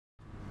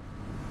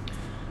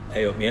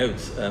Hey up me out,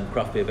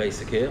 Craft Beer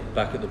Basic here,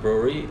 back at the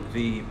brewery.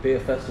 The beer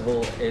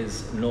festival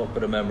is naught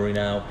but a memory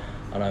now,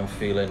 and I'm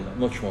feeling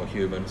much more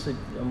human. So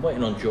I'm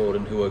waiting on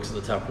Jordan, who works at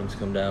the taproom, to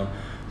come down,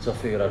 so I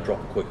figured I'd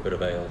drop a quick bit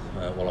of ale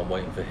while I'm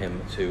waiting for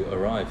him to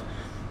arrive.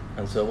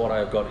 And so what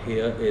I've got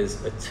here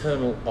is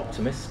Eternal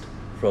Optimist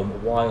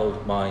from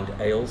Wild Mind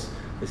Ales.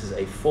 This is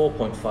a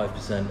 4.5%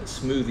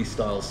 smoothie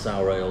style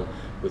sour ale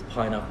with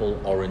pineapple,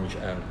 orange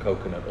and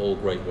coconut, all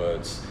great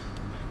words.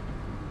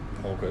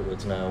 All great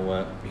words.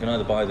 Now, you can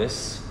either buy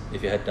this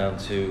if you head down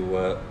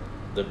to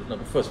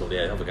first of all,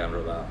 yeah, have a gander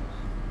at that.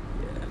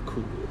 Yeah,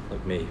 cool,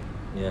 like me.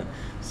 Yeah.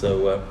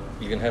 So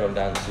you can head on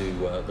down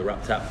to the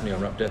Rap Tap near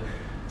Raptor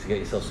to get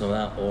yourself some of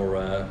that,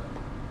 or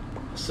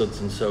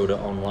Suds and Soda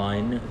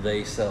online.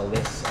 They sell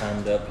this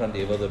and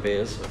plenty of other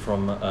beers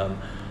from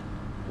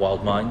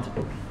Wild Mind.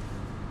 I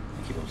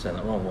keep on saying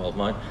that wrong. Wild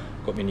Mind.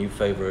 Got my new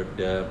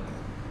favourite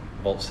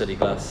Vault City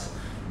glass.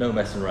 No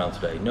messing around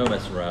today. No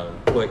messing around.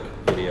 Quick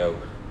video.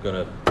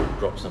 Gonna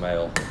drop some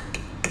ale.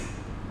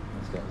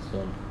 Let's get this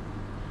done.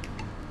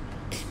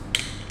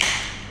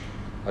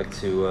 Like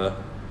to,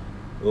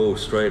 oh,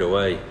 straight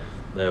away.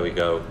 There we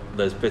go.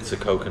 There's bits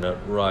of coconut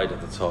right at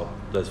the top.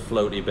 There's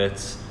floaty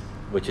bits,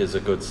 which is a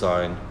good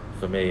sign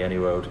for me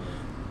anyway.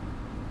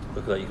 Look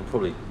at that. You can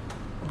probably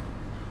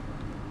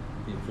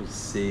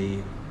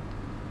see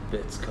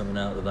bits coming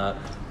out of that.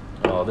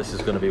 Oh, this is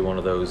going to be one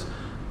of those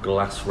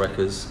glass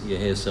wreckers you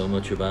hear so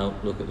much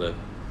about. Look at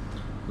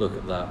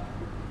that.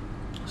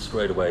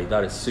 Straight away,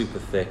 that is super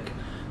thick,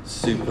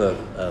 super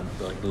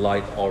like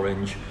light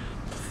orange,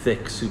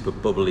 thick, super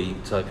bubbly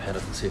type head. I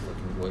can see if I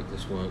can make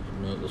this work.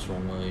 No, that's the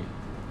wrong way.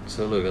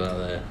 So look at that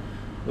there.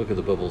 Look at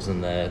the bubbles in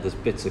there. There's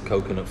bits of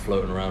coconut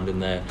floating around in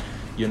there.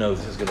 You know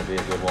this is going to be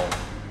a good one.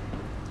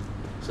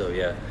 So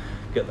yeah,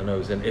 get the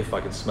nose in. If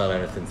I can smell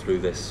anything through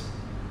this,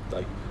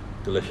 like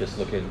delicious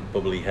looking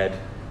bubbly head.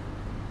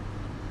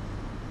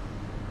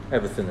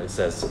 Everything that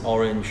says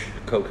orange,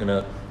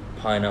 coconut,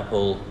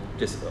 pineapple.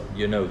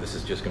 You know this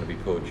is just going to be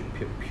pure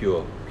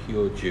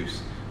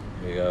juice.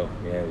 Here you go,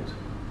 meowed.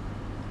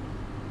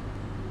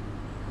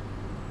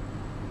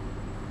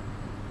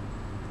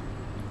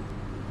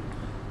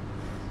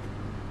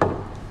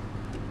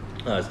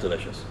 That's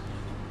delicious.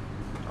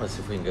 Let's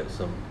see if we can get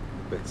some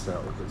bits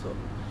out of the top.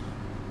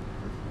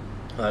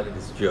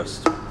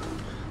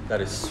 That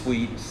is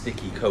sweet,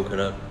 sticky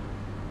coconut,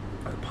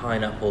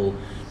 pineapple,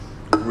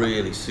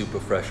 really super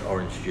fresh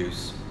orange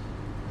juice.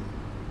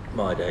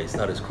 My days,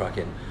 that is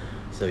cracking.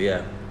 So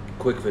yeah,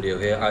 quick video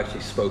here. I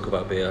actually spoke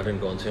about beer. I didn't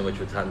go on too much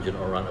of a tangent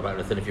or rant about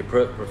anything. If you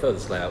prefer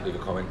this layout, leave a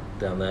comment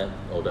down there,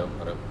 or don't.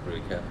 I don't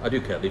really care. I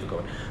do care. Leave a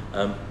comment.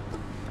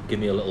 Give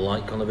me a little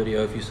like on the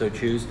video if you so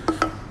choose.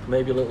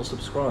 Maybe a little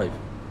subscribe.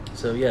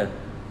 So yeah,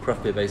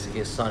 Craft Beer Basic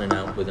here, signing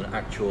out with an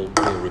actual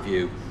beer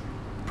review.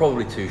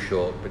 Probably too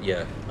short, but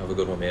yeah, have a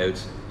good one, me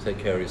out. Take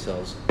care of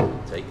yourselves.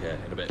 Take care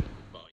in a bit.